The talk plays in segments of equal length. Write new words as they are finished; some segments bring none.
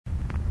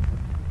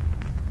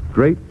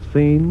Great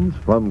Scenes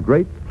from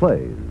Great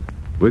Plays,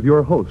 with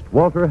your host,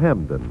 Walter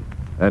Hamden,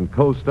 and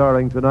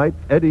co-starring tonight,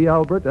 Eddie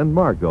Albert and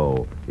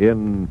Margot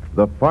in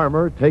The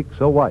Farmer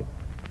Takes a Wife.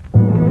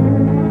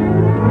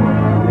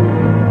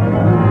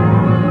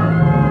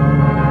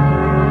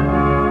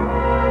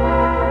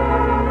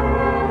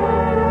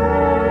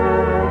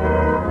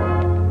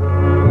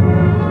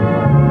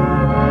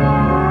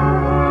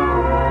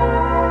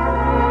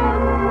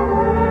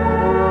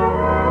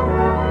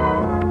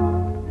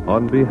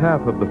 On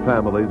behalf of the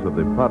families of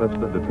the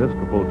Protestant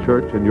Episcopal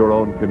Church in your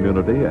own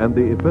community and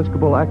the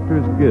Episcopal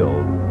Actors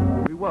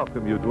Guild, we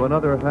welcome you to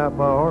another half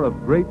hour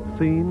of great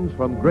scenes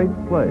from great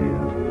plays,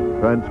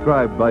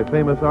 transcribed by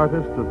famous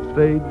artists of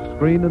stage,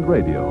 screen, and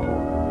radio.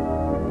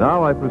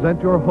 Now I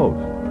present your host,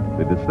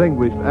 the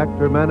distinguished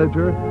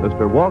actor-manager,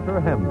 Mr. Walter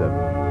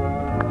Hamden.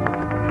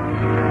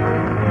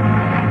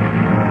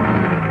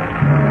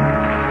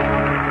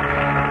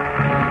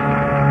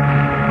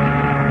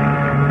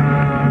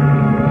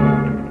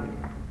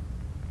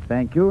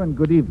 Thank you and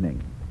good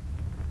evening.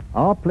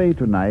 Our play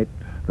tonight,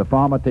 The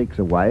Farmer Takes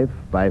a Wife,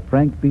 by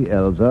Frank B.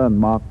 Elzer and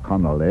Mark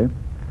Connolly,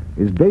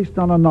 is based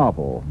on a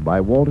novel by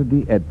Walter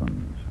D.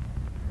 Edmonds.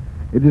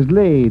 It is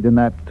laid in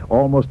that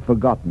almost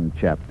forgotten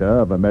chapter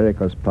of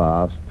America's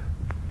past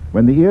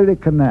when the Erie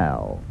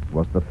Canal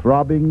was the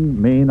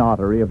throbbing main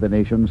artery of the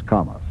nation's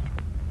commerce.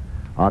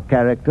 Our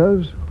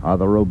characters are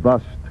the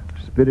robust,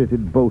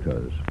 spirited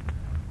boaters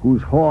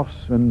whose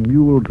horse and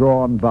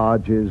mule-drawn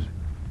barges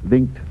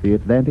linked the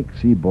Atlantic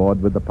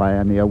seaboard with the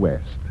pioneer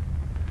West.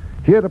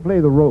 Here to play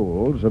the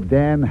roles of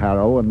Dan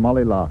Harrow and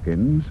Molly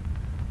Larkins,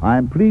 I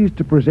am pleased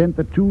to present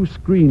the two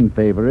screen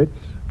favorites,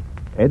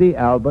 Eddie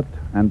Albert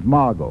and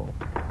Margot.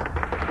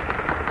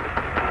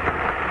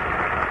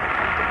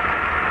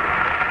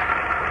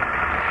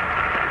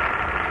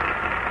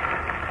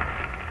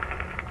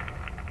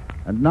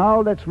 And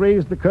now let's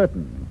raise the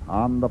curtain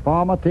on The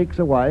Farmer Takes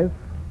a Wife,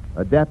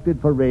 adapted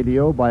for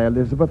radio by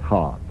Elizabeth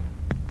Hart.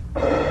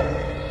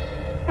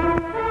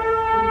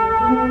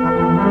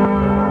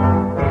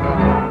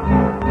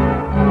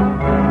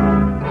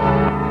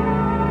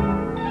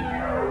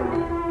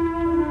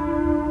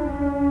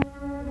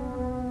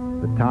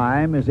 The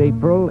time is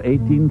April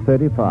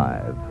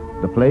 1835.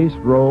 The place,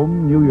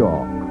 Rome, New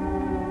York.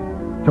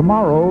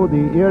 Tomorrow,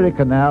 the Erie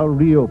Canal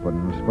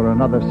reopens for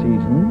another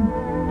season,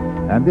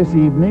 and this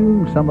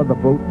evening, some of the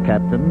boat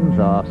captains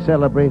are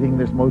celebrating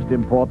this most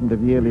important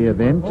of yearly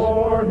events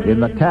in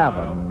the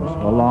taverns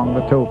along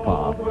the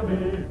towpath.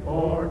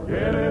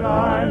 Forget it,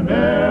 I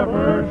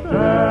never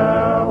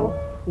shall.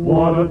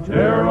 What a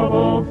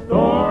terrible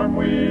storm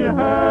we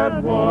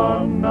had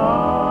one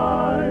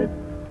night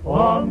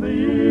on the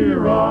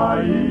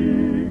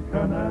Erie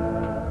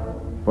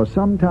Canal. For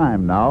some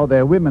time now,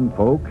 their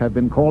womenfolk have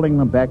been calling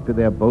them back to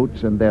their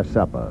boats and their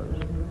suppers.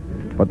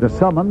 But the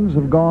summons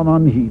have gone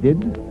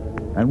unheeded,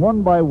 and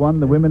one by one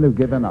the women have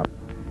given up.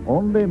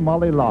 Only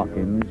Molly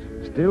Larkins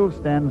still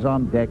stands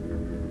on deck,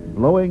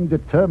 blowing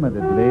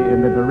determinedly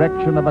in the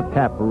direction of a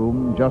tap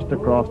room just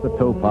across the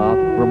towpath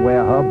from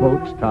where her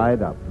boat's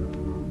tied up.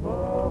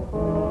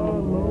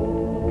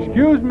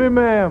 Excuse me,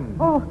 ma'am.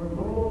 Oh,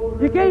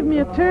 you gave me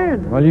a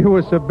turn. Well, you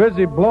were so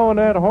busy blowing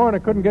that horn I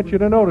couldn't get you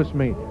to notice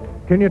me.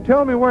 Can you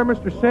tell me where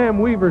Mr. Sam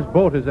Weaver's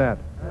boat is at?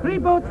 3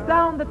 boats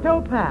down the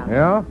towpath.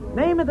 Yeah?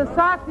 Name of the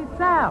Soxy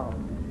Sal.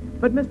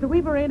 But Mr.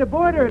 Weaver ain't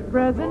aboard her at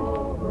present.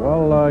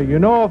 Well, you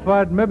know if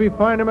I'd maybe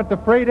find him at the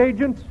freight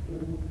agent's?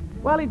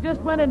 Well, he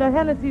just went into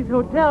Hennessy's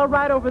hotel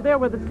right over there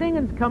where the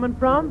singing's coming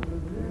from.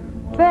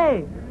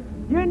 Say,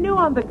 you're new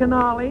on the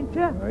canal, ain't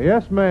you?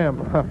 Yes,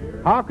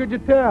 ma'am. How could you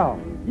tell?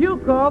 You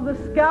called the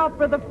scout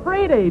for the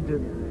freight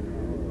agent.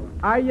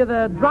 Are you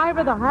the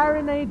driver the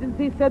hiring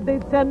agency said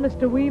they'd send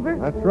Mr. Weaver?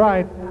 That's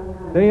right.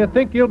 Do you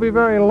think you'll be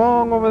very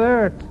long over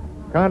there? It's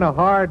kind of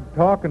hard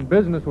talking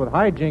business with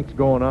hijinks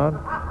going on.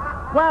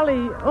 Well,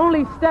 he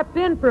only stepped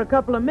in for a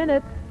couple of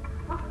minutes.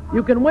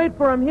 You can wait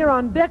for him here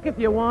on deck if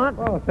you want.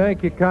 Oh,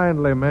 thank you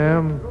kindly,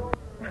 ma'am.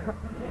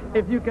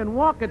 If you can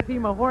walk a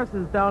team of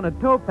horses down a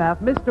towpath,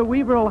 Mr.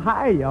 Weaver will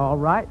hire you, all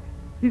right.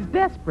 He's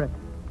desperate.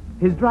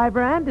 His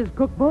driver and his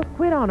cook both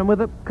quit on him with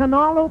the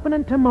canal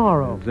opening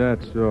tomorrow. Is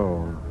that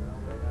so?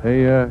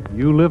 Hey,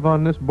 you live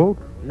on this boat?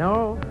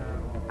 No,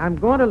 I'm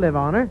going to live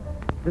on her.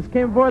 Just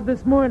came aboard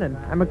this morning.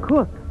 I'm a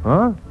cook.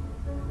 Huh?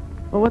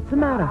 Well, what's the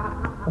matter?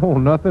 Oh,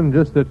 nothing.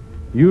 Just that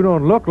you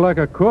don't look like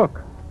a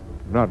cook.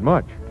 Not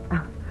much.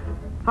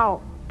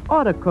 How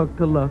ought a cook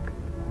to look?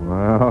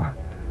 Well,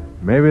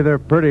 maybe they're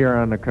prettier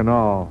on the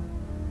canal.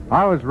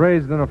 I was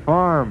raised in a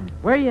farm.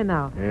 Where are you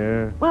now?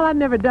 Yeah. Well, I've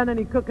never done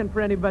any cooking for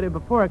anybody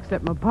before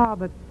except my pa,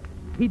 but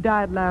he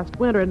died last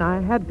winter, and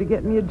I had to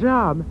get me a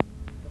job.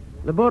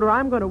 The boater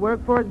I'm going to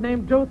work for is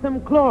named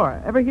Jotham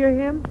Clore. Ever hear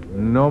him?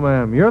 No,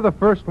 ma'am. You're the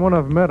first one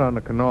I've met on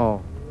the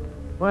canal.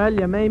 Well,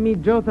 you may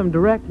meet Jotham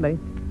directly.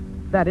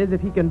 That is,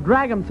 if he can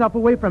drag himself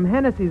away from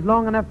Hennessy's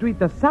long enough to eat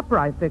the supper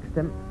I fixed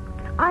him.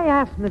 I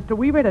asked Mr.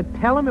 Weaver to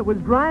tell him it was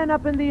drying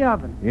up in the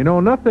oven. You know,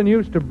 nothing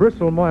used to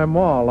bristle my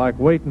maw like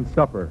waiting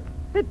supper.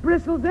 It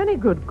bristles any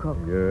good cook.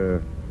 Yeah.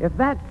 If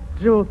that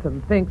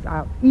Jotham thinks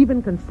I'll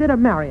even consider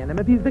marrying him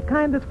if he's the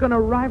kind that's going to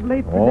arrive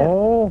late for dinner.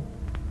 Oh,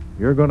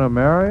 you're going to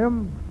marry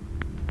him?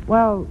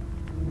 Well,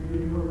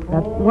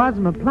 that was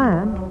my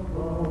plan.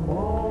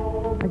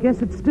 I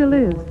guess it still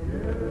is.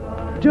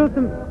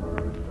 Jotham,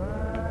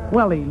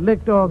 well, he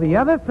licked all the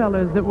other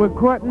fellas that were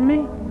courting me.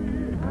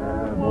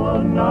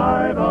 One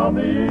night on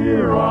the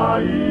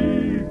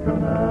Erie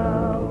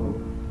Canal.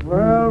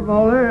 Well,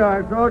 Molly,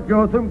 I saw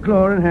Jotham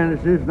Clore in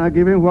Hennessy's, and I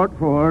give him what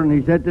for, and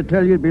he said to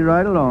tell you to be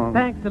right along.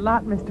 Thanks a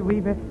lot, Mr.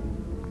 Weaver.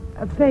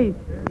 Say,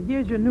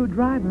 here's your new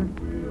driver.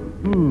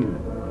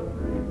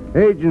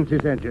 Agency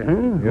sent you, huh?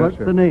 Yes, What's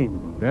sir. the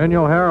name?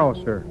 Daniel Harrow,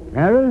 sir.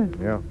 Harrow?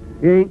 Yeah.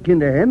 You ain't kin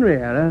to Henry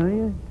Harrow, are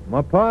you?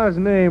 My pa's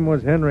name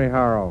was Henry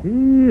Harrow.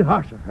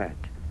 Horsefat.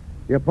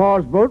 Your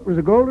pa's boat was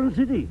the Golden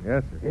City.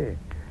 Yes, sir. Yeah.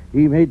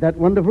 He made that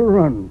wonderful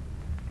run.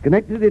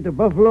 Connected it to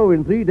Buffalo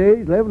in 3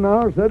 days, 11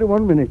 hours,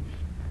 31 minutes.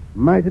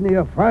 Mighty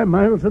near 5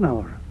 miles an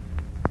hour.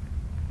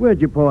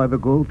 Where'd your pa ever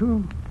go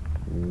to?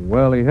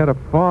 Well, he had a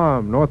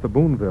farm north of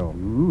Boonville.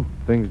 Hmm?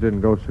 Things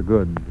didn't go so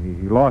good.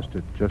 He lost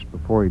it just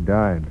before he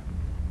died.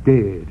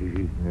 Dead, is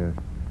he? Yes.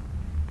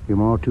 Your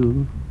ma,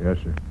 too? Yes,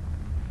 sir.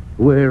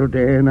 Well,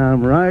 Dan,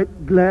 I'm right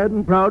glad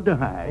and proud to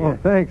hire you. Well,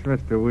 thanks,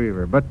 Mr.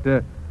 Weaver. But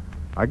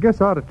I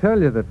guess I ought to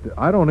tell you that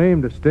I don't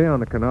aim to stay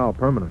on the canal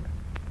permanent.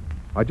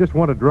 I just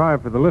want to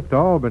drive for the lift to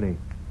Albany.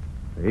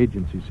 The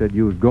agency said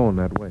you was going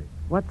that way.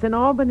 What's in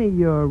Albany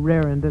you're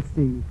raring to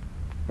see?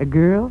 A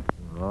girl?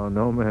 Oh,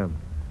 no, ma'am.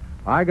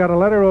 I got a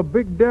letter of a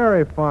big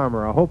dairy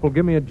farmer I hope will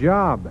give me a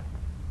job.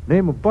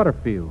 Name of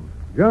Butterfield.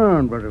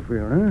 John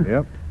Butterfield, huh?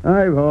 Yep.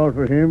 I've hauled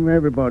for him.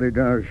 Everybody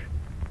does.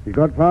 He's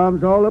got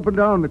farms all up and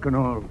down the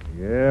canal.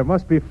 Yeah, it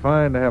must be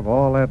fine to have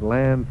all that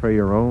land for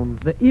your own.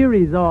 The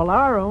Erie's all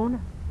our own.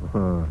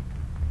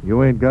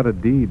 You ain't got a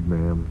deed,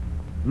 ma'am.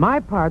 My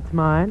part's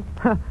mine.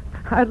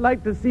 I'd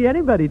like to see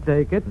anybody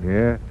take it.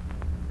 Yeah.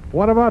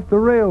 What about the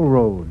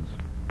railroads?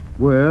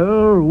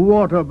 Well,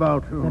 what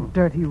about The him?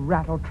 dirty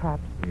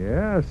rattletraps.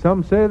 Yeah,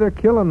 some say they're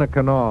killing the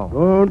canal.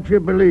 Don't you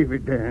believe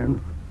it, Dan?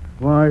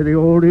 Why, the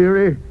old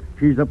Erie,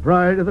 she's the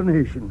pride of the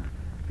nation.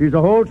 She's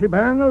the whole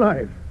shebang of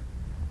life.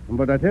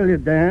 But I tell you,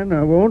 Dan,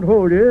 I won't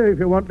hold you if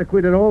you want to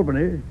quit at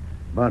Albany.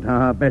 But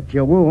I bet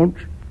you won't.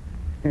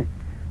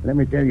 Let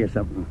me tell you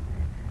something.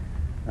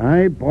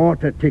 I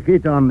bought a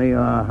ticket on the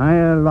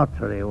Ohio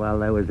lottery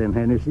while I was in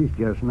Hennessy's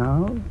just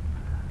now.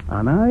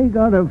 And I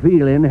got a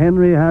feeling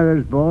Henry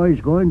Harrow's boy's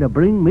going to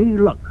bring me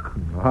luck.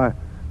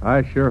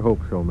 I sure hope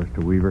so,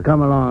 Mr. Weaver.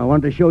 Come along. I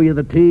want to show you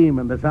the team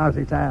and the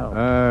Saucy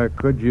Sal.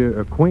 Could you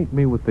acquaint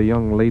me with the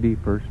young lady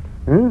first?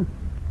 Huh?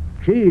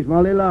 She's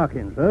Molly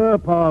Larkins. Her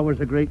pa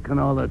was a great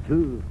canola,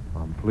 too.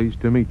 I'm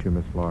pleased to meet you,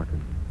 Miss Larkin.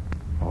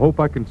 I hope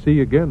I can see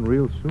you again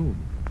real soon.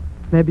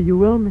 Maybe you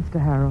will, Mr.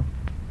 Harrow.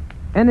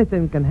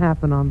 Anything can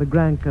happen on the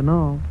Grand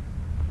Canal.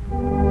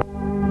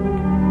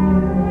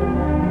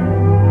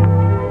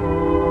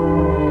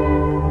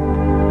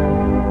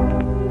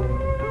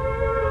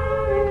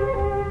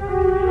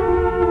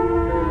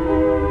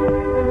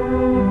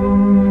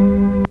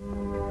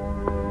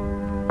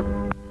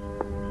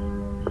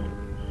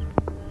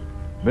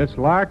 Miss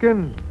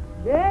Larkin?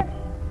 Yes?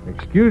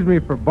 Excuse me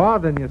for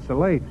bothering you so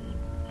late.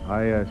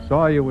 I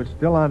saw you was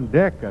still on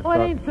deck. I Oh, thought...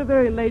 it ain't so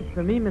very late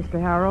for me, Mr.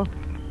 Harrow.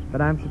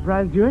 But I'm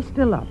surprised you're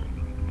still up.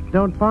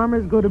 Don't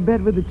farmers go to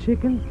bed with the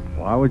chickens?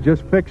 Well, I was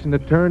just fixing to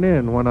turn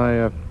in when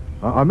I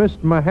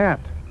missed my hat.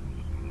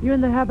 You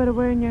in the habit of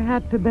wearing your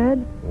hat to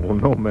bed? Oh,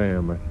 no,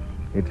 ma'am.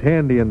 It's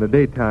handy in the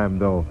daytime,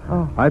 though.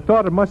 Oh. I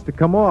thought it must have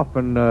come off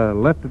and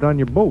left it on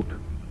your boat.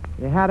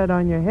 You had it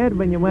on your head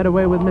when you went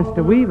away with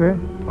Mr. Weaver.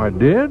 I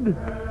did?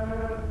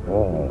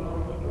 Oh.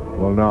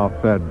 Well, now,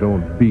 if that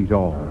don't beat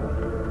all.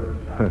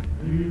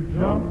 He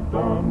jumped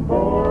on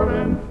board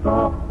and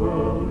stopped the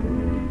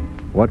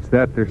leak. What's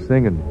that they're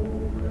singing?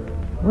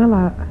 Well,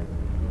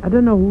 I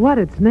don't know what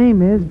its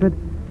name is, but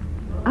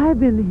I've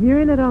been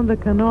hearing it on the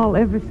canal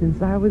ever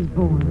since I was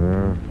born.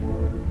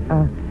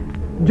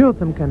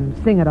 Jotham can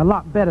sing it a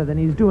lot better than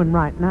he's doing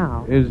right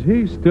now. Is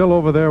he still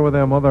over there with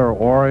them other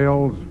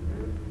Orioles?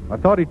 I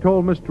thought he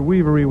told Mr.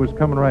 Weaver he was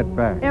coming right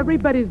back.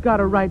 Everybody's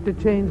got a right to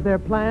change their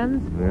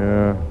plans.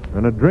 Yeah,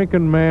 and a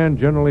drinking man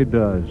generally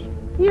does.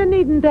 You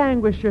needn't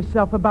anguish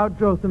yourself about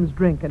Jotham's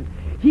drinking.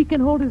 He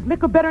can hold his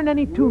liquor better than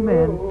any two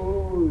men.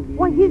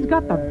 Why, he's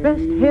got the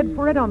best head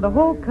for it on the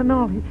whole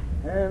canal. And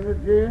the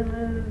gin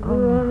is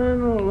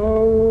running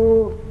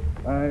low.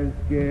 I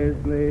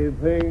scarcely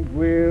think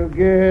we'll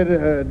get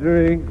a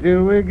drink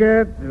till we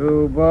get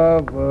to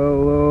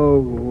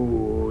Buffalo.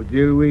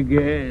 Till we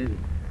get...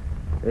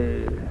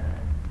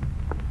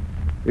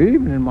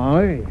 Evening,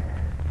 Molly.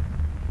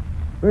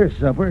 Where's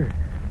supper?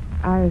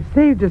 I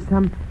saved you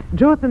some.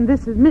 Jotham,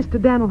 this is Mr.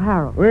 Daniel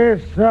Harrow.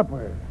 Where's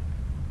supper?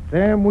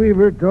 Sam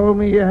Weaver told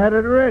me you had it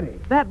ready.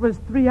 That was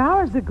 3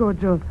 hours ago,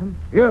 Jotham.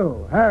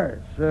 You,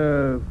 Harris,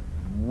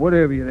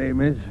 whatever your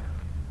name is.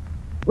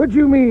 What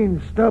you mean,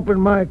 stopping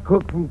my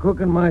cook from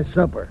cooking my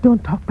supper?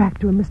 Don't talk back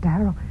to him, Mr.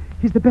 Harrow.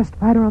 He's the best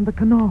fighter on the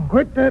canal.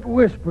 Quit that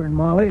whispering,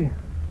 Molly.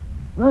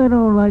 I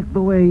don't like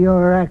the way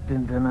you're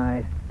acting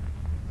tonight.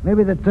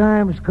 Maybe the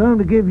time's come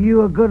to give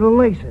you a good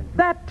lesson.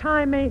 That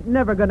time ain't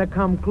never gonna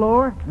come,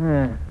 Clore.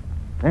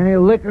 Any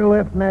liquor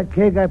left in that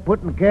keg I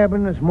put in the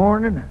cabin this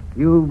morning?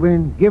 You've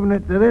been giving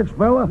it to this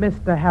fella?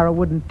 Mr. Harrow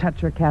wouldn't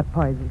touch her cat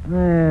poison.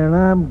 Well,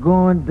 I'm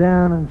going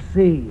down and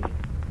see.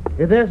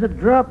 If there's a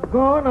drop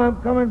going,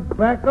 I'm coming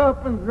back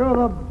up and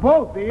throw the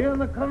both of you in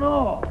the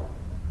canal.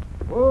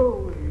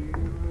 Whoa.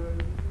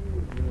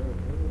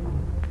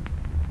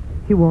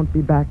 He won't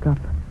be back up.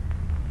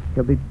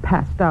 He'll be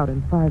passed out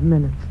in 5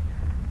 minutes.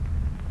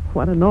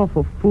 What an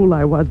awful fool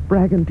I was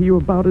bragging to you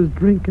about his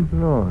drinking.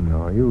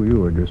 No, you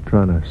were just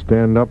trying to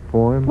stand up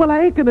for him. Well,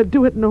 I ain't gonna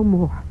do it no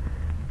more.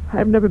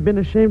 I've never been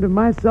ashamed of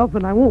myself,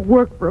 and I won't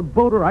work for a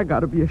boater I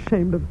gotta be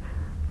ashamed of,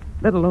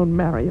 let alone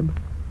marry him.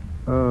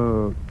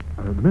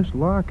 Miss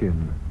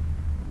Larkin,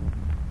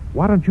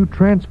 why don't you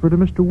transfer to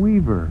Mr.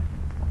 Weaver?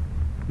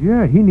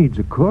 Yeah, he needs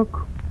a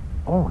cook.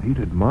 Oh, he'd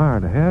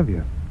admire to have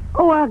you.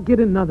 Oh, I'll get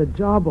another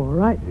job, all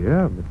right.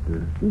 Yeah, but...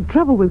 The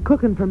trouble with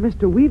cooking for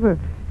Mr. Weaver,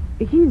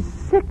 he's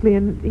sickly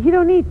and he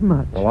don't eat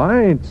much. Well,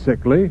 I ain't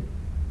sickly.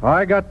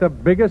 I got the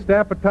biggest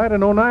appetite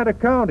in Oneida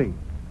County.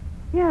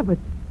 Yeah, but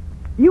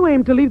you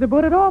aim to leave the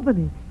boat at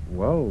Albany.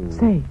 Well...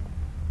 Say,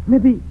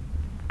 maybe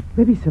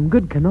some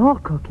good canal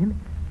cooking.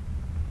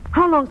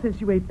 How long since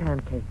you ate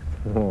pancakes?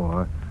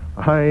 Oh,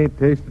 I ain't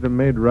tasted them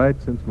made right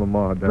since my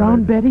ma died.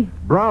 Brown Betty?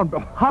 Brown...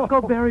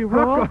 Huckleberry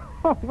roll?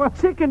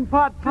 Chicken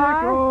pot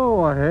pie?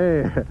 Oh,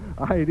 hey,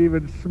 I ain't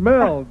even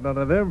smelled none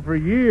of them for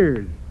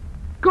years.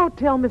 Go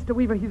tell Mr.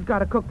 Weaver he's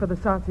got a cook for the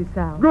Saucy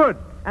Sal. Good.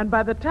 And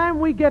by the time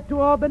we get to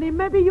Albany,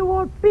 maybe you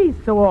won't be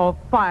so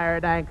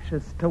all-fired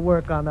anxious to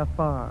work on a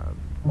farm.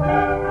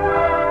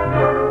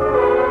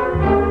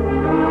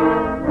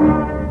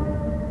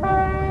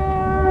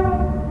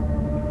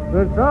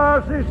 The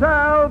Saucy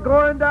Sal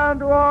going down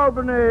to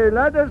Albany.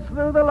 Let us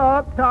through the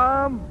lock,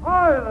 Tom.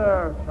 Hi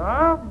there,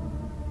 Sam.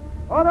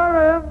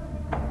 Order in.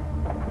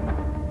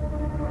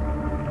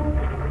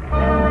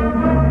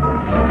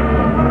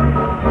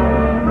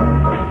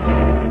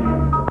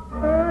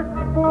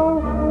 Make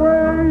both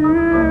way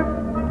in.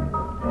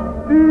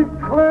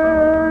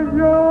 Declare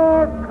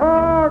your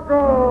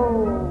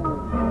cargo.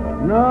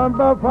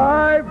 Number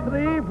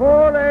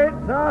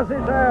 5348 Saucy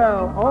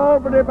Sal,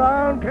 Albany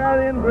bound,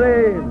 carrying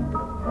grain.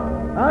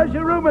 How's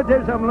your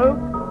rheumatism, Luke?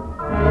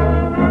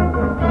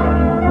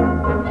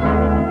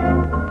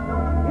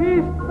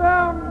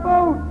 Eastbound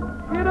boat.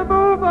 Get a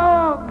move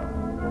on.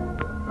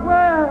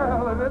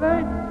 Well, if it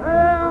ain't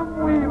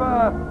Sam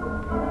Weaver.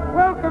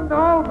 Welcome to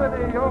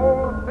Albany, you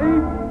old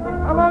thief.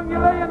 How long you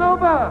laying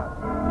over?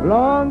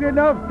 Long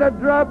enough to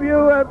drop you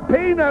a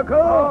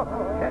pinnacle.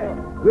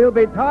 We'll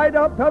be tied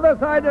up to the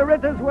side of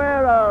Ritter's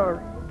warehouse.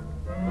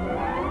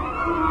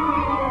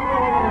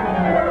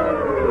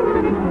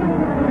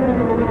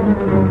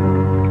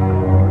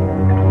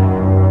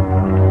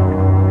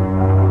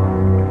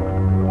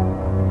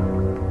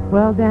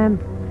 Well, Dan,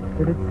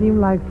 did it seem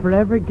like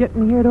forever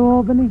getting here to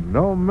Albany?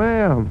 No,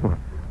 ma'am.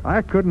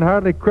 I couldn't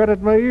hardly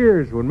credit my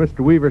ears when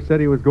Mr. Weaver said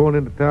he was going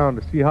into town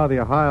to see how the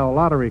Ohio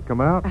lottery come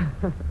out.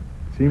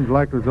 Seems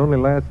like it was only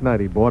last night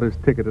he bought his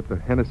ticket at the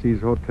Hennessy's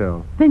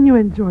Hotel. Then you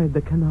enjoyed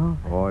the canal.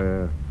 Oh,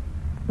 yeah.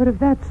 But if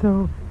that's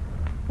so,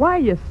 why are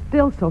you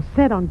still so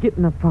set on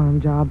getting a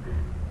farm job?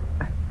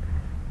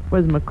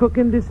 Was my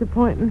cooking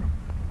disappointing?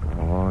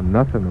 Oh,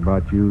 nothing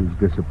about you's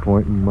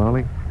disappointing,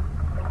 Molly.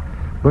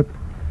 But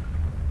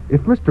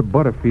if Mr.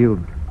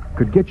 Butterfield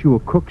could get you a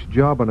cook's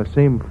job on the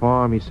same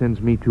farm he sends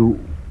me to,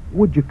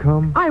 would you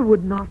come? I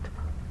would not.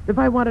 If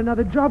I want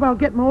another job, I'll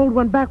get my old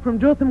one back from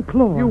Jotham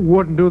Clore. You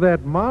wouldn't do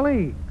that,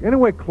 Molly.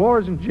 Anyway,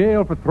 Clore's in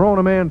jail for throwing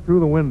a man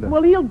through the window.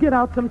 Well, he'll get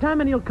out sometime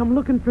and he'll come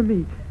looking for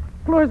me.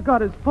 Clore's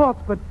got his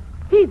faults, but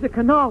he's a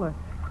canaler.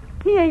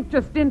 He ain't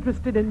just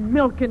interested in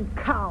milking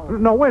cows.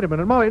 No, wait a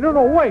minute, Molly. No,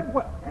 wait.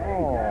 Wait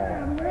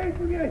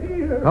till you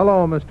hear.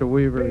 Hello, Mr.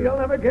 Weaver. You'll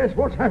never guess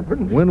what's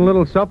happened. Win a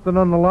little something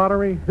on the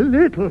lottery?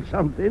 Little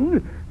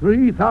something.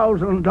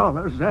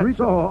 $3,000, that's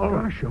all.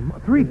 Gosh,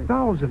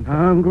 $3,000.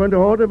 I'm going to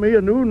order me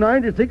a new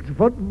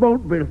 96-foot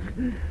boat built.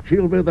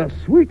 She'll be the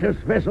sweetest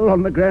vessel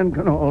on the Grand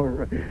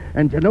Canal.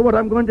 And you know what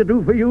I'm going to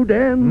do for you,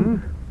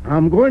 Dan?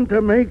 I'm going to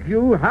make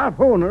you half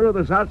owner of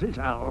the Saucy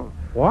Sal.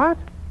 What?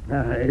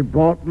 I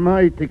bought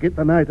my ticket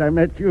the night I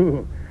met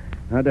you.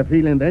 I had a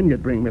feeling then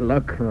you'd bring me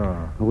luck.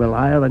 We'll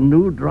hire a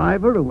new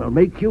driver who will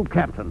make you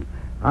captain.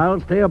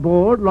 I'll stay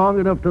aboard long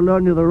enough to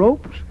learn you the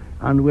ropes,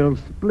 and we'll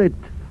split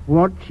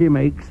what she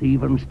makes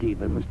even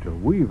Steven. Mr.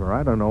 Weaver,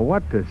 I don't know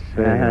what to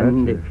say.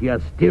 And if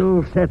you're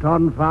still set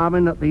on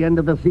farming at the end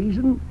of the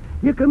season,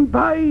 you can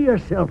buy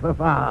yourself a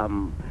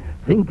farm.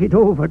 Think it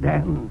over,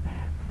 Dan.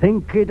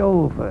 Think it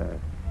over.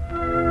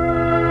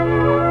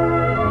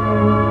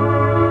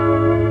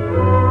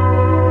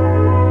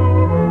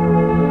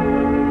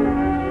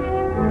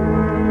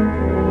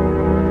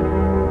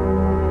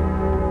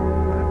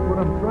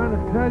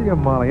 Tell you,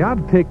 Molly,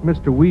 I'd take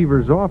Mr.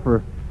 Weaver's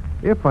offer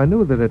if I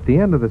knew that at the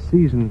end of the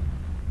season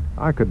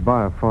I could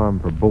buy a farm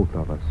for both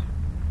of us.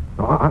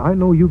 Now, I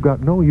know you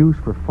got no use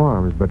for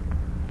farms, but...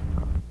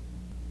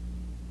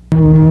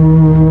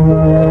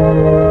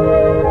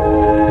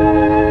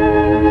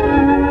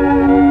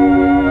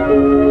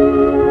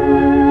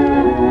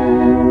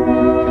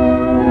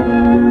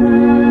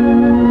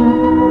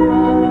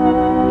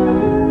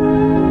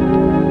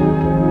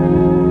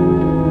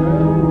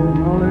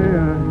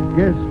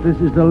 guess this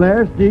is the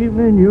last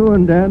evening you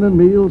and Dan and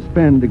me will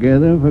spend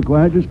together for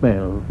quite a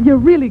spell. You're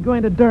really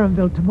going to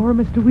Durhamville tomorrow,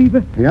 Mr.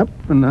 Weaver? Yep,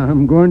 and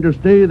I'm going to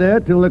stay there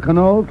till the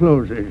canal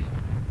closes.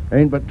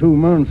 Ain't but 2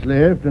 months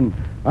left, and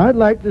I'd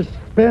like to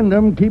spend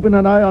them keeping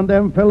an eye on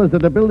them fellas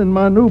that are building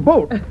my new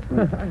boat.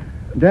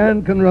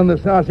 Dan can run the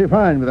Saucy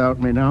fine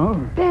without me now.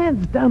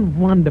 Dan's done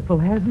wonderful,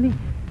 hasn't he?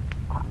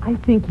 I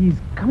think he's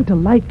come to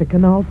like the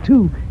canal,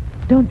 too.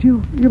 Don't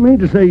you? You mean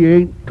to say you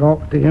ain't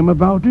talked to him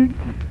about it?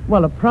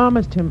 Well, I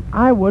promised him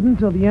I wouldn't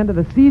till the end of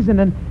the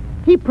season, and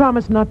he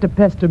promised not to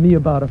pester me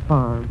about a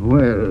farm.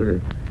 Well,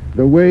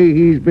 the way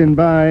he's been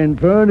buying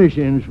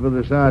furnishings for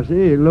the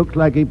Saucy, it looks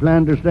like he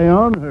planned to stay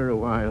on her a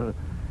while.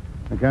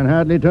 I can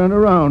hardly turn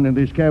around in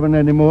this cabin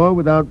anymore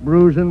without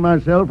bruising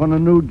myself on a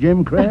new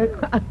gym crack.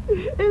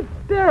 It's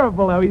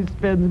terrible how he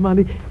spends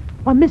money.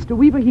 Why, Mr.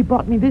 Weaver, he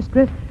bought me this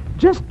dress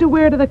just to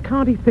wear to the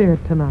county fair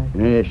tonight.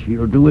 Yes,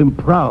 you'll do him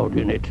proud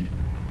in it.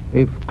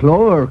 If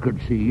Clore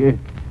could see you,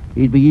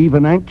 he'd be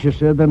even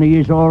anxiouser than he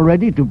is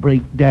already to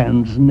break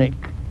Dan's neck.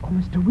 Oh,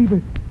 Mr. Weaver,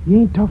 you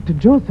ain't talked to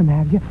Jotham,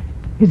 have you?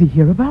 Is he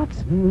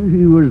hereabouts?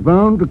 He was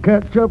bound to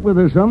catch up with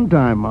her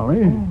sometime,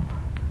 Molly. Oh.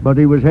 But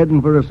he was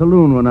heading for a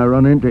saloon when I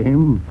run into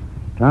him.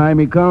 Time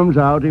he comes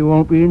out, he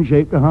won't be in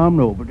shape to harm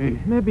nobody.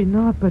 Maybe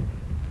not, but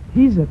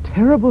he's a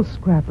terrible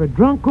scrapper,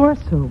 drunk or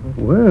sober.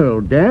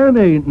 Well, Dan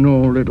ain't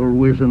no little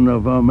wizened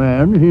of a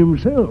man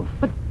himself.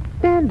 But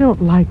Dan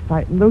don't like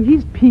fighting, though.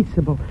 He's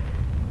peaceable.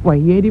 Why,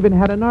 he ain't even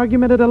had an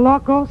argument at a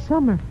lock all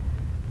summer.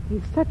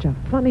 He's such a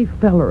funny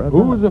feller.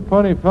 Who's a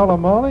funny fella,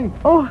 Molly?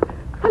 Oh,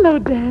 hello,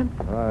 Dan.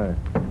 Hi.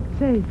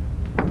 Say,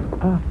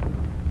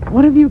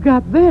 what have you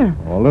got there?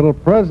 A little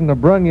present I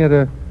brung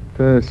you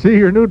to see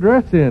your new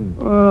dress in.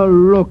 A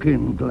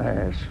looking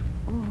glass.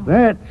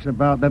 That's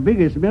about the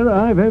biggest mirror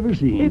I've ever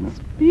seen. It's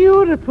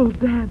beautiful,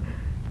 Dan.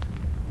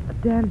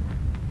 Dan,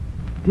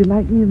 do you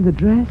like me in the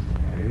dress?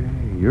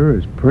 Hey, you're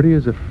as pretty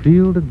as a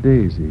field of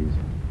daisies.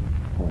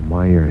 Oh,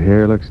 my, your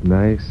hair looks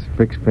nice.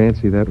 Fixed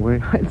fancy that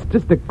way. It's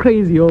just a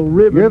crazy old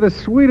ribbon. You're the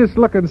sweetest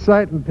looking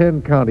sight in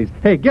 10 counties.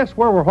 Hey, guess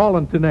where we're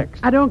hauling to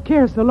next? I don't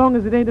care so long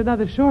as it ain't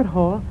another short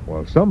haul.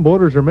 Well, some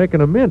boaters are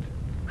making a mint.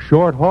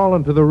 Short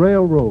hauling to the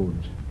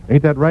railroads.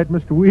 Ain't that right,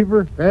 Mr.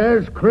 Weaver?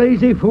 There's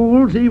crazy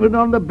fools even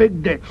on the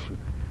big ditch.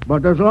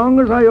 But as long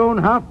as I own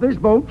half this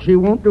boat, she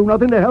won't do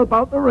nothing to help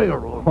out the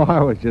railroad. Oh, I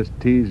was just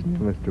teasing,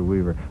 Mr.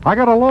 Weaver. I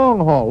got a long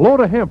haul,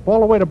 load of hemp all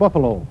the way to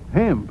Buffalo.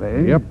 Hemp,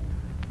 eh? Yep.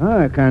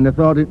 I kind of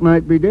thought it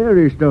might be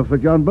dairy stuff for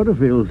John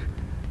Butterfield.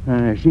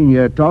 I seen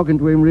you talking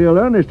to him real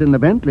earnest in the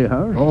Bentley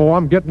house. Oh,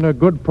 I'm getting a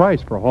good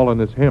price for hauling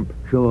this hemp.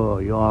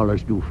 Sure, you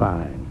always do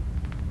fine.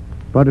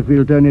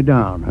 Butterfield turned you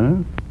down,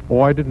 huh?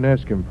 Oh, I didn't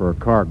ask him for a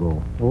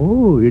cargo.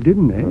 Oh, you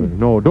didn't, eh?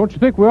 No, don't you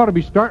think we ought to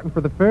be starting for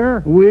the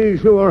fair? We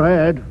sure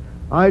had.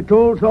 I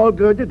told Saul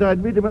Gurgit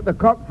I'd meet him at the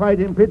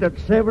cockfighting pit at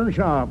 7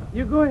 sharp.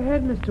 You go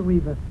ahead, Mr.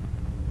 Weaver.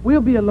 We'll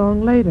be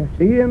along later.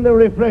 See you in the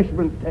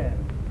refreshment tent.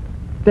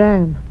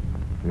 Dan,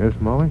 Yes,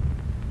 Molly?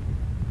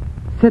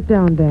 sit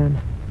down, Dan.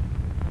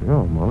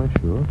 Yeah, Molly,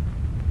 sure.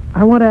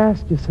 I want to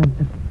ask you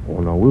something. Oh,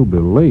 no, we'll be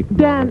late.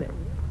 Dan, Molly.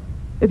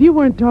 if you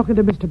weren't talking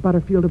to Mr.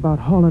 Butterfield about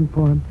hauling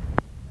for him,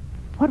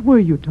 what were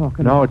you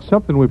talking Now, about? it's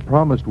something we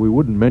promised we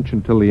wouldn't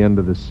mention till the end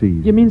of the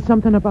season. You mean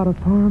something about a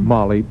farm?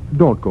 Molly,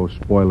 don't go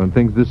spoiling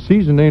things. The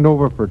season ain't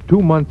over for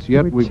 2 months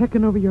yet. You were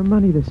checking over your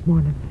money this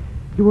morning.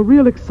 You were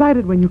real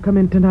excited when you come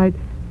in tonight.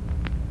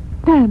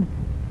 Dan,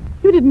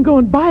 you didn't go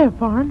and buy a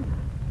farm.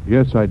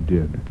 Yes, I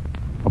did.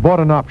 I bought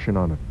an option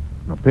on it.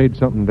 I paid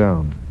something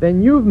down.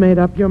 Then you've made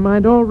up your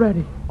mind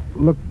already.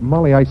 Look,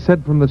 Molly, I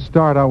said from the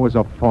start I was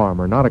a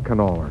farmer, not a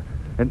canoler.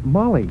 And,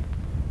 Molly,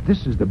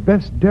 this is the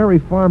best dairy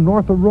farm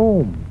north of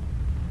Rome.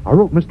 I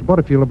wrote Mr.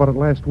 Butterfield about it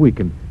last week,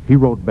 and he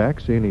wrote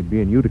back saying he'd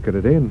be in Utica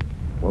today, and,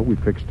 well, we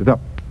fixed it up.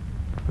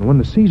 And when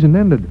the season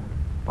ended,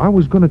 I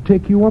was going to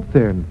take you up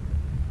there and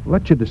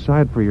let you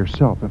decide for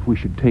yourself if we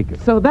should take it.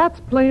 So that's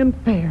playing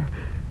fair.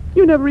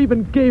 You never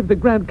even gave the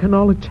Grand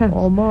Canal a chance.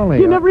 Oh, Molly,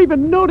 You never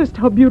even noticed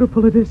how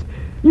beautiful it is.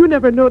 You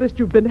never noticed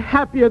you've been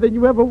happier than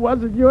you ever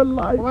was in your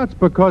life. Well, that's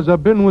because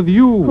I've been with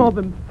you. All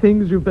them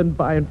things you've been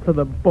buying for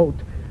the boat.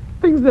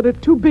 Things that are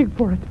too big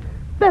for it.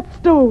 That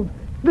stove,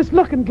 this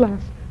looking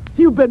glass.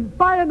 You've been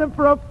buying them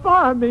for a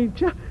farm, ain't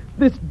you?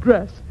 This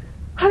dress.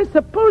 I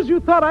suppose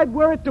you thought I'd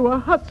wear it to a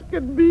husk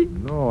and me.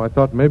 No, I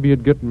thought maybe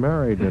you'd get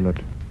married in it.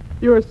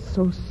 You're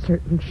so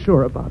certain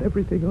sure about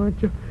everything,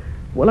 aren't you?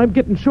 Well, I'm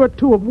getting sure,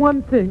 too, of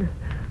one thing.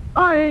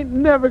 I ain't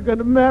never going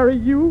to marry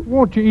you.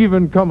 Won't you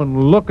even come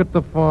and look at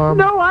the farm?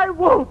 No, I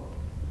won't.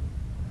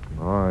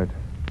 All right.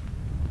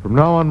 From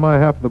now on, my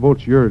half of the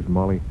boat's yours,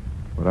 Molly.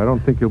 But I don't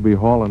think you'll be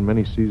hauling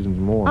many seasons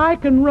more. I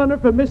can run her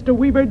for Mr.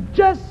 Weaver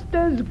just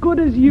as good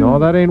as you. No,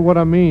 that ain't what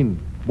I mean.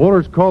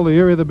 Boaters call the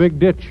area the Big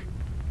Ditch.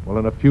 Well,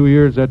 in a few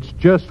years, that's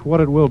just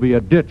what it will be, a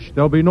ditch.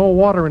 There'll be no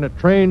water in it.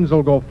 Trains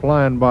will go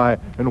flying by.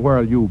 And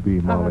where'll you be,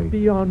 Molly?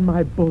 Be on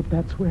my boat,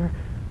 that's where.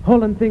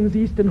 Hauling things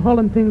east and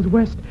hauling things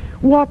west.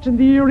 Watching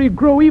the Erie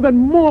grow even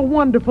more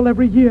wonderful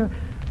every year.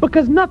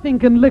 Because nothing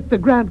can lick the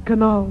Grand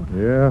Canal.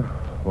 Yeah,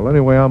 Well,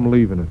 anyway, I'm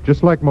leaving it.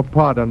 Just like my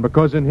pa done,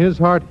 because in his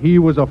heart, he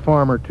was a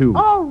farmer, too.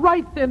 All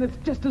right, then. It's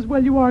just as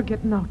well you are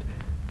getting out.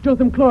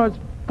 Jotham Claw's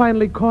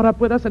finally caught up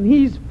with us, and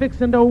he's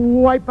fixing to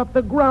wipe up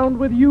the ground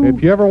with you.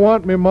 If you ever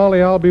want me,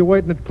 Molly, I'll be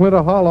waiting at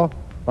Clinton Hollow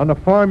on the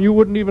farm you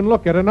wouldn't even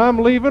look at, and I'm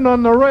leaving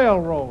on the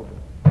railroad.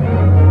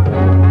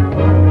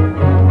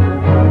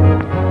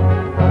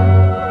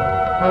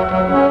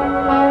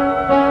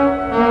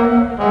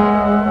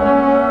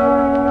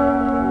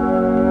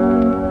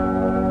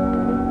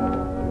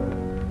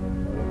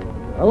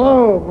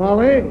 Hello,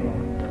 Molly.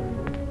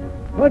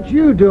 What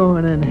you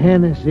doing in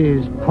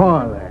Hennessy's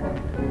parlor?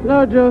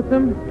 Hello,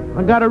 Jotham.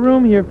 I got a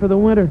room here for the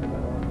winter.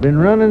 Been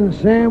running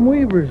Sam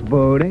Weaver's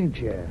boat, ain't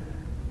you?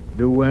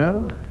 Do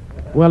well?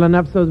 Well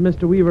enough so's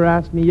Mr. Weaver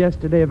asked me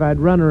yesterday if I'd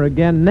run her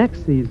again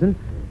next season.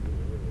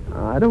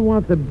 I don't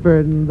want the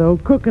burden, though.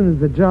 Cooking is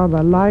the job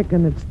I like,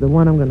 and it's the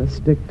one I'm going to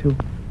stick to.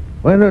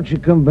 Why don't you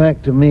come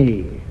back to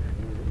me?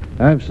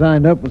 I've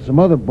signed up with some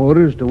other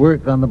boaters to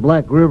work on the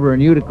Black River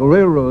and Utica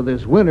Railroad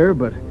this winter,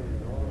 but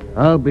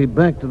I'll be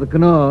back to the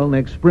canal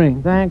next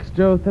spring. Thanks,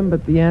 Jotham,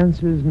 but the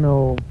answer's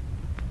no.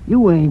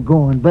 You ain't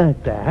going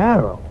back to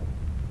Harrow.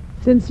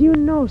 Since you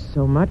know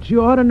so much,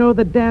 you ought to know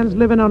that Dan's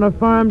living on a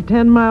farm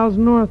 10 miles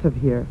north of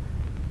here.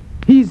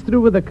 He's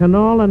through with the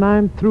canal, and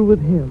I'm through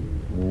with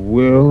him.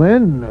 Well,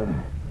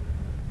 then,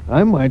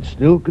 I might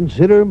still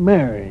consider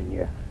marrying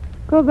you.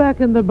 Go back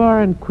in the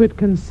bar and quit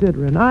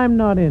considering. I'm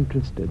not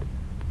interested.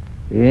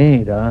 You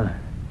ain't, huh?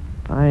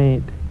 I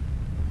ain't.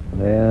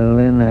 Well,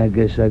 then I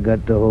guess I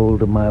got to hold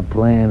to my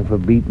plan for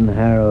beating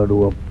Harrow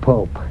to a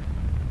pulp.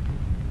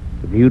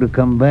 If you'd have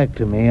come back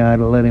to me, I'd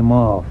have let him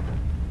off.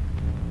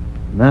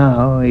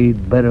 Now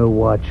he'd better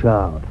watch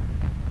out.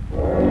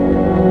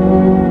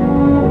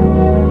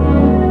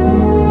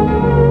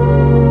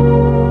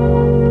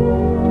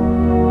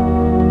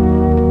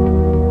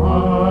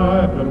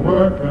 I've been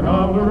working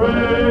on the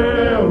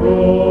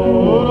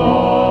railroad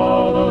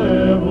all the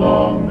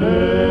livelong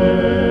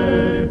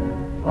day.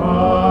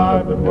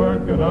 I've been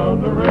working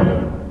on the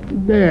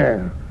railroad.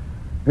 There.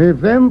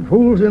 If them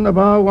fools in the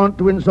bar want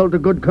to insult a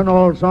good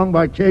canal song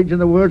by changing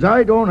the words,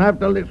 I don't have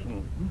to listen.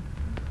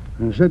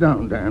 Sit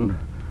down, Dan.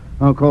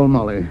 I'll call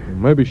Molly.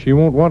 Maybe she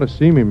won't want to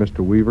see me, Mr.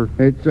 Weaver.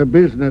 It's a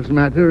business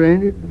matter,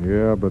 ain't it?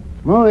 Yeah, but...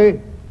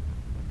 Molly!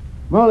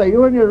 Molly,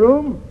 you in your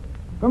room?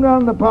 Come down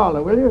in the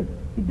parlor, will you?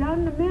 Be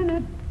done in a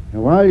minute.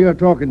 Now, while you're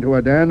talking to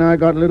her, Dan, I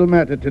got a little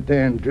matter to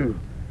tend to.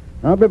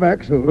 I'll be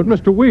back soon. But,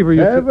 Mr. Weaver,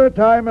 you... Every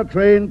time a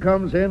train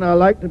comes in, I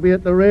like to be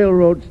at the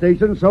railroad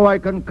station so I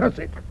can cuss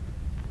it.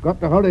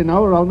 Got to hurry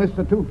now or I'll miss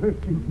the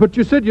 2:50. But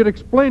you said you'd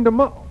explain to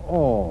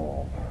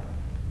Oh...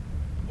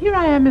 Here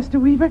I am, Mr.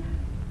 Weaver.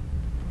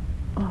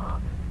 Oh,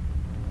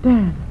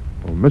 Dan.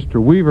 Well,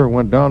 Mr. Weaver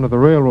went down to the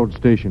railroad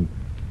station.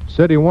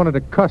 Said he wanted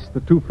to cuss the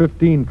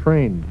 2:15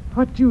 train.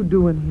 What you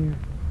doing here?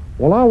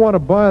 Well, I want to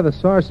buy the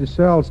Sarcy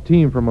Sal's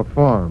team from a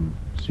farm.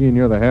 Seeing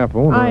you're the half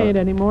owner... I ain't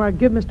anymore. I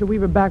give Mr.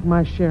 Weaver back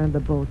my share in the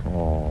boat.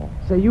 Oh.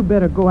 Say, you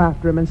better go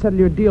after him and settle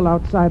your deal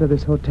outside of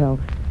this hotel.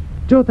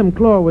 Jotham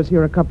Claw was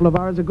here a couple of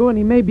hours ago, and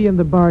he may be in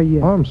the bar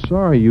yet. I'm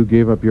sorry you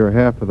gave up your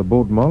half of the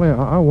boat, Molly.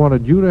 I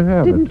wanted you to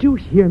have Didn't you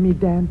hear me,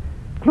 Dan?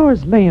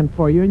 Claw's laying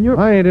for you, and you're...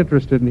 I ain't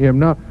interested in him.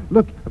 Now,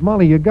 look,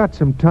 Molly, you got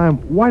some time.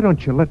 Why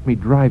don't you let me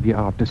drive you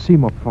out to see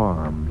my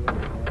farm?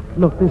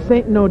 Look, this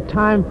ain't no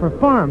time for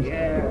farms.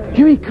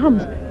 Here he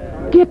comes.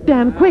 Get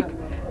Dan, quick.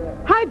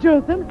 Hi,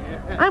 Jotham.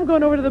 I'm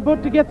going over to the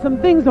boat to get some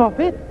things off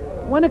it.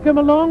 Want to come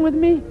along with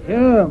me?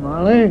 Sure,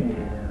 Molly.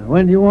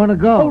 When do you want to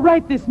go? Oh,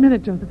 right this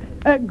minute, Jotham.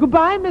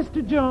 Goodbye,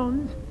 Mr.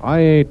 Jones. I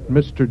ain't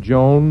Mr.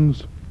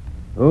 Jones.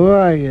 Who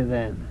are you,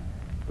 then?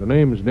 The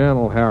name's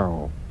Daniel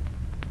Harrow.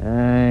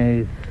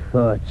 I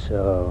thought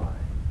so.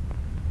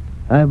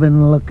 I've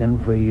been looking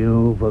for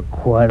you for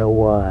quite a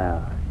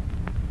while.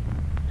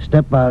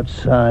 Step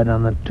outside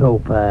on the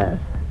towpath.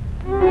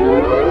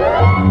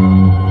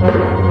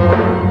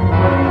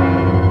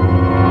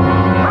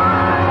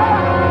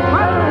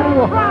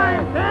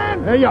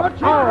 Hey,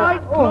 up. All right.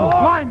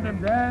 Find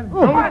them, Dan.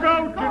 No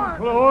gouging,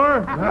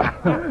 Clore.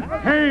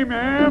 Hey,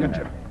 ma'am.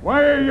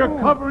 Why are you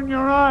covering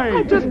your eyes?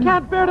 I just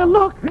can't bear to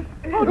look.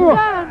 Oh,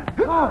 Dan.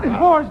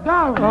 Horse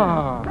down.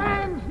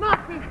 Dan's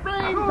knocked his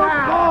brains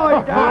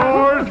out.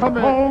 Clore's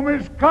home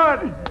is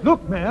cut.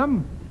 Look,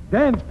 ma'am.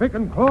 Dan's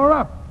picking Clore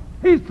up.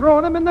 He's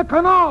throwing him in the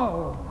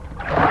canal.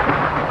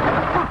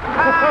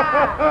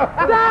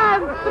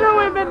 Dan threw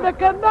him in the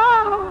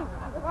canal.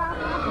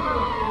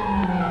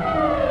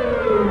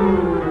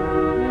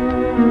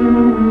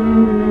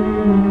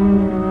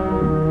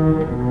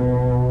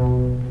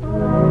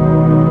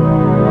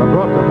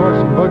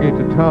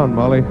 To town,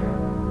 Molly.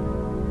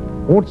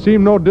 Won't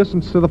seem no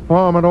distance to the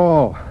farm at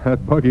all.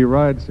 That buggy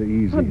ride's so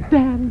easy. Oh,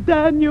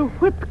 Dan, you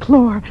whipped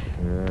Clore.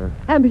 Yeah.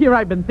 And here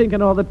I've been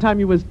thinking all the time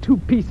you was too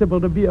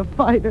peaceable to be a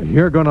fighter.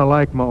 You're gonna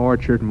like my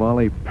orchard,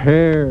 Molly.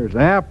 Pears,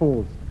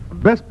 apples,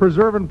 best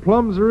preserving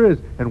plums there is.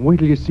 And wait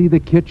till you see the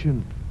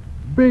kitchen.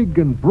 Big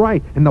and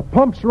bright, and the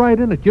pump's right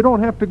in it. You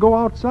don't have to go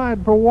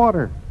outside for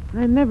water.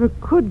 I never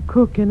could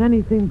cook in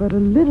anything but a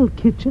little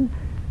kitchen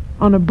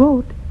on a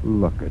boat.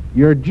 Look it,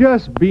 you're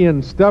just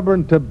being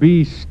stubborn to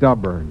be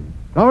stubborn.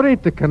 Now, it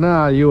ain't the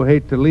canal you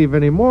hate to leave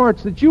anymore.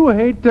 It's that you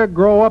hate to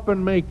grow up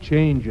and make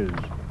changes.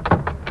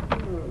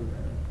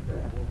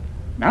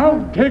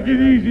 Now, take it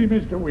easy,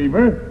 Mr.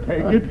 Weaver.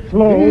 Take it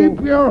slow.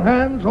 Keep your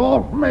hands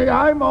off me.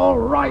 I'm all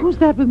right. Who's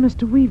that with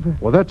Mr. Weaver?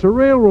 Well, that's a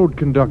railroad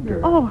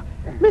conductor. Oh,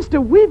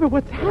 Mr. Weaver,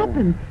 what's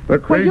happened? The Well,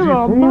 crazy you're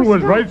all fool mussed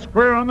was up. right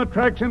square on the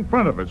tracks in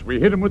front of us. We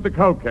hit him with the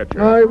cowcatcher.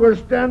 I was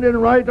standing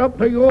right up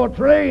to your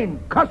train.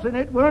 Cussing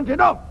it weren't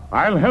enough.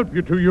 I'll help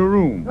you to your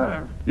room.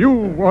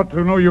 You ought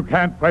to know you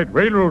can't fight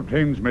railroad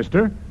trains,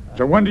 mister. It's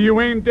a wonder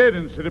you ain't dead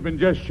instead of been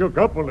just shook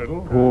up a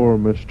little. Poor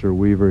Mr.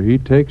 Weaver. He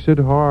takes it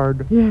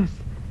hard. Yes.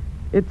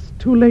 It's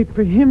too late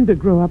for him to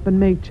grow up and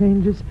make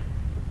changes.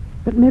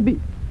 But maybe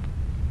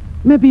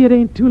it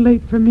ain't too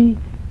late for me.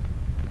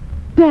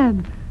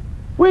 Dan,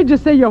 where'd you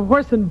say your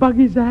horse and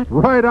buggy's at?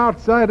 Right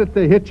outside at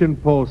the hitching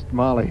post,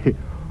 Molly.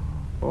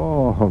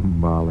 Oh,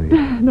 Molly.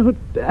 No,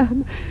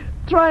 Dan.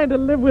 Trying to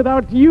live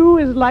without you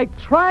is like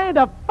trying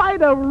to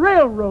fight a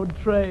railroad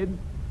train.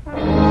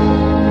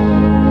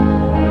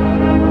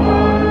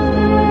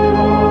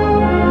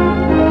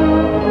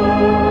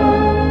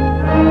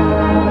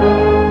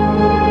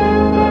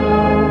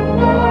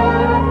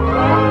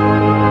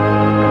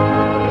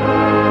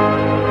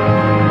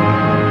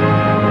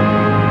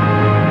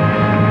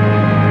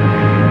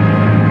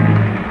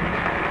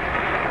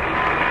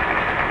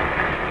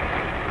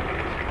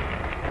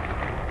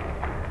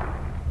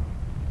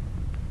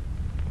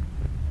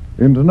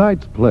 In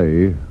tonight's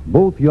play,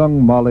 both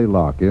young Molly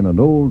Larkin and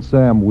old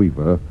Sam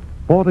Weaver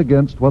fought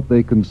against what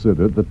they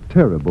considered the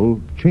terrible,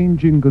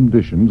 changing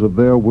conditions of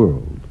their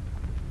world.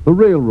 The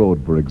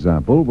railroad, for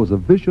example, was a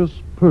vicious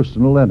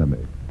personal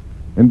enemy,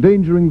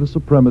 endangering the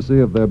supremacy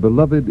of their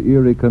beloved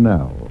Erie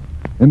Canal,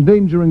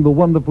 endangering the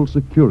wonderful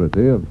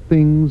security of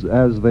things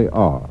as they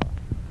are.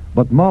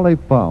 But Molly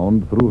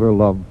found, through her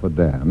love for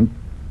Dan,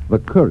 the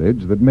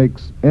courage that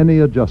makes any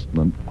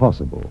adjustment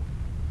possible.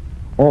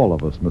 All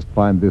of us must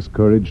find this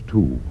courage,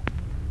 too.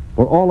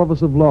 For all of us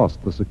have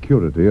lost the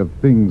security of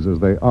things as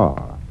they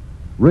are.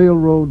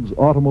 Railroads,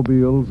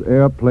 automobiles,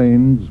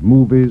 airplanes,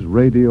 movies,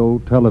 radio,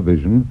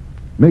 television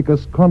make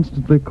us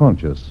constantly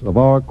conscious of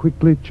our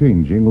quickly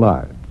changing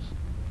lives.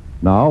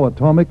 Now,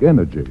 atomic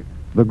energy,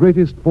 the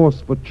greatest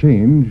force for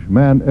change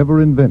man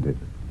ever invented,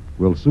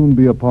 will soon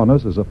be upon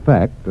us as a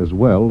fact as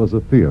well as a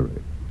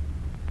theory.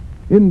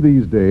 In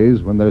these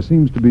days, when there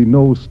seems to be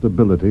no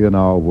stability in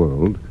our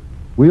world,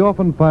 we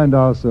often find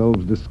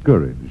ourselves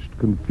discouraged,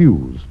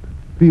 confused,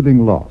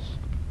 feeling lost.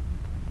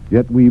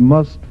 Yet we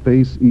must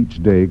face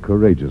each day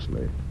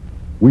courageously.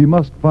 We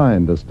must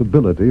find a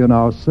stability in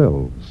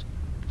ourselves,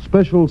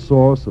 special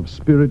source of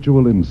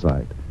spiritual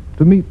insight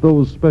to meet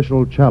those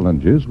special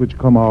challenges which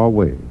come our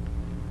way.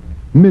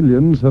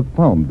 Millions have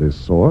found this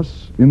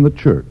source in the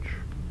church,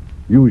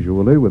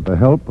 usually with the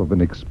help of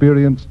an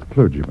experienced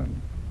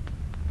clergyman.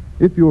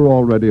 If you're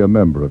already a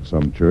member of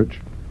some church,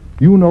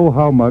 you know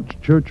how much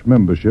church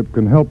membership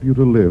can help you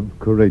to live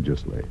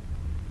courageously.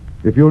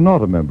 If you're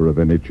not a member of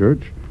any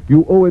church,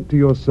 you owe it to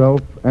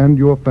yourself and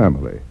your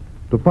family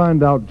to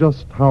find out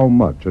just how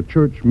much a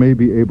church may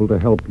be able to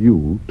help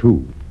you,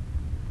 too.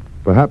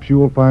 Perhaps you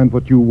will find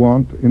what you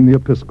want in the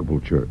Episcopal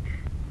Church.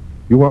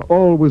 You are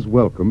always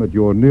welcome at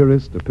your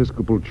nearest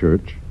Episcopal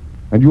church,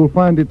 and you'll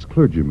find its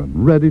clergyman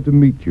ready to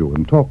meet you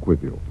and talk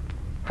with you,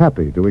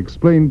 happy to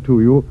explain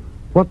to you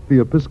what the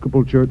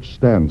Episcopal Church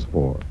stands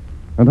for,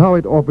 and how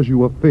it offers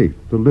you a faith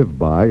to live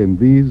by in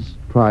these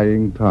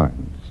trying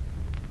times.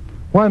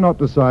 Why not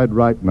decide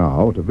right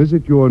now to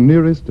visit your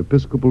nearest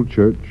Episcopal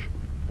church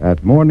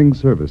at morning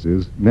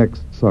services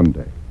next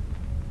Sunday?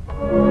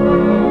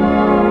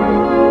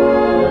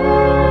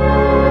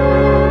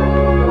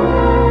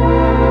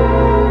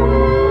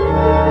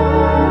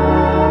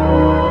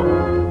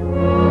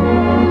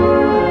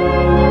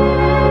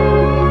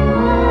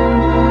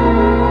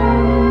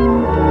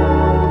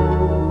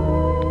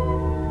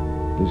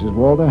 This is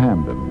Walter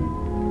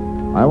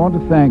Hamden. I want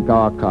to thank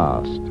our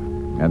cast,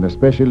 and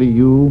especially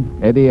you,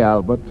 Eddie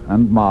Albert,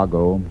 and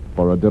Margot,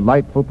 for a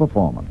delightful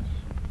performance.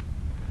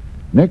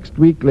 Next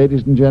week,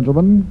 ladies and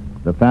gentlemen,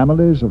 the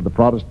families of the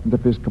Protestant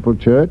Episcopal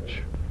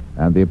Church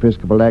and the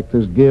Episcopal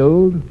Actors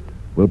Guild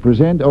will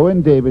present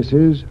Owen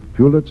Davis's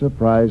Pulitzer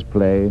Prize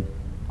play,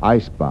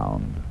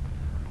 Icebound.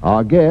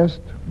 Our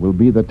guest will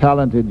be the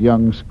talented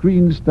young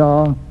screen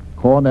star,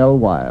 Cornell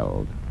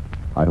Wilde.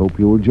 I hope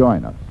you will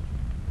join us.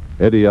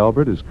 Eddie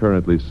Albert is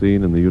currently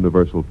seen in the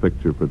Universal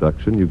Picture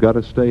production, You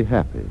Gotta Stay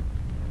Happy.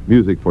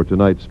 Music for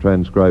tonight's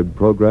transcribed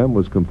program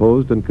was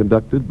composed and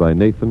conducted by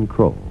Nathan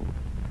Kroll.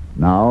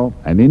 Now,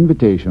 an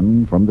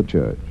invitation from the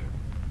church.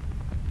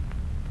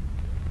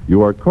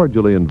 You are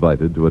cordially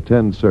invited to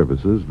attend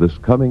services this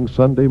coming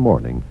Sunday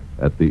morning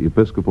at the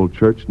Episcopal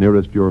Church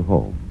nearest your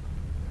home.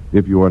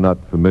 If you are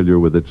not familiar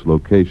with its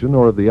location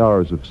or the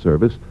hours of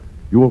service,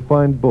 you will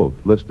find both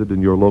listed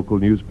in your local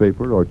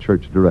newspaper or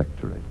church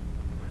directory.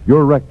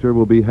 Your rector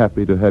will be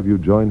happy to have you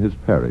join his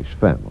parish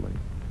family,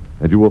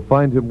 and you will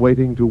find him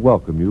waiting to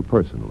welcome you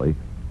personally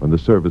when the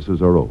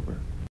services are over.